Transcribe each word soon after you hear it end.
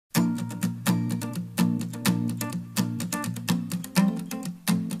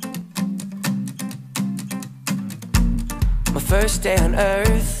first day on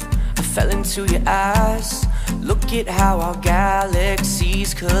earth, I fell into your eyes. Look at how our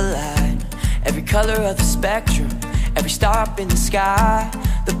galaxies collide. Every color of the spectrum, every star up in the sky,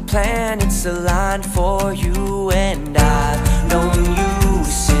 the planets aligned for you. And I've known you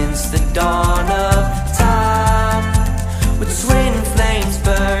since the dawn of time, with twin flames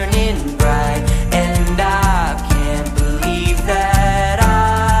burning bright. And I can't believe that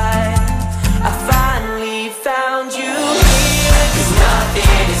I finally found you here. 'Cause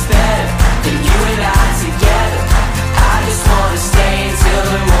nothing is better than you and I together. I just wanna stay until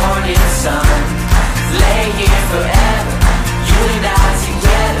the morning sun. Lay here forever, you and I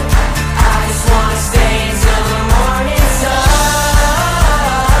together. I just wanna stay until the morning sun.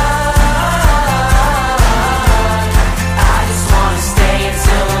 I just wanna stay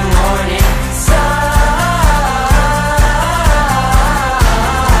until the morning sun.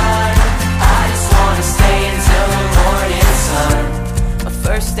 I just wanna stay until the morning sun. My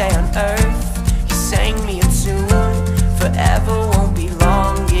first day on earth, you sang me a tune. Forever won't be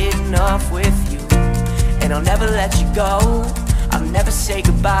long enough with you, and I'll never let you go. I'll never say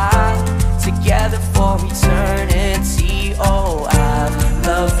goodbye. Together for eternity. Oh, I've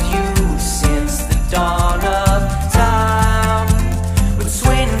loved you since the dawn of time, with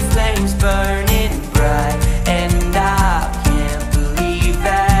twin flames burning bright. And I can't believe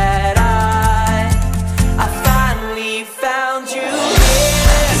that I finally found you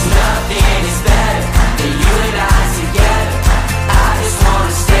here. 'Cause nothing is better than you and I together. I just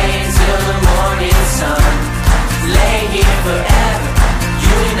wanna stay until the morning sun. Lay here forever,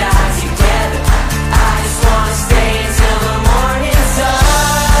 you and I together. I just wanna stay until the morning sun.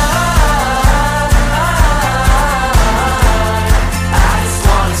 I just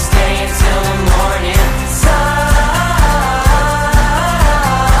wanna stay until the morning sun.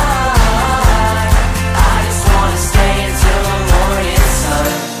 I just wanna stay until the morning sun.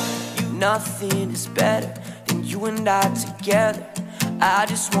 Nothing is better than you and I together. I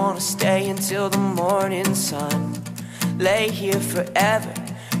just wanna stay until the morning sun. Lay here forever,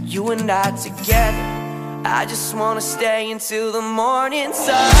 you and I together. I just wanna stay until the morning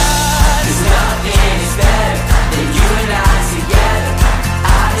sun. 'Cause nothing is better than you and I together.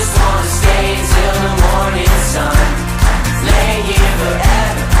 I just wanna stay until the morning sun. Lay here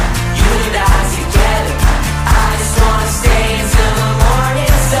forever, you and I together. I just wanna stay until the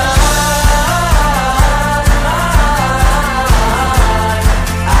morning sun.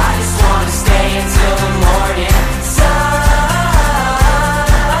 I just wanna stay until the morning sun.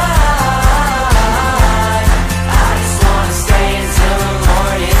 I just wanna stay until the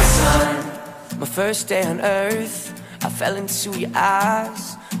morning sun. My first day on earth, I fell into your eyes.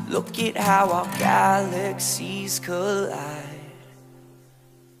 Look at how our galaxies collide.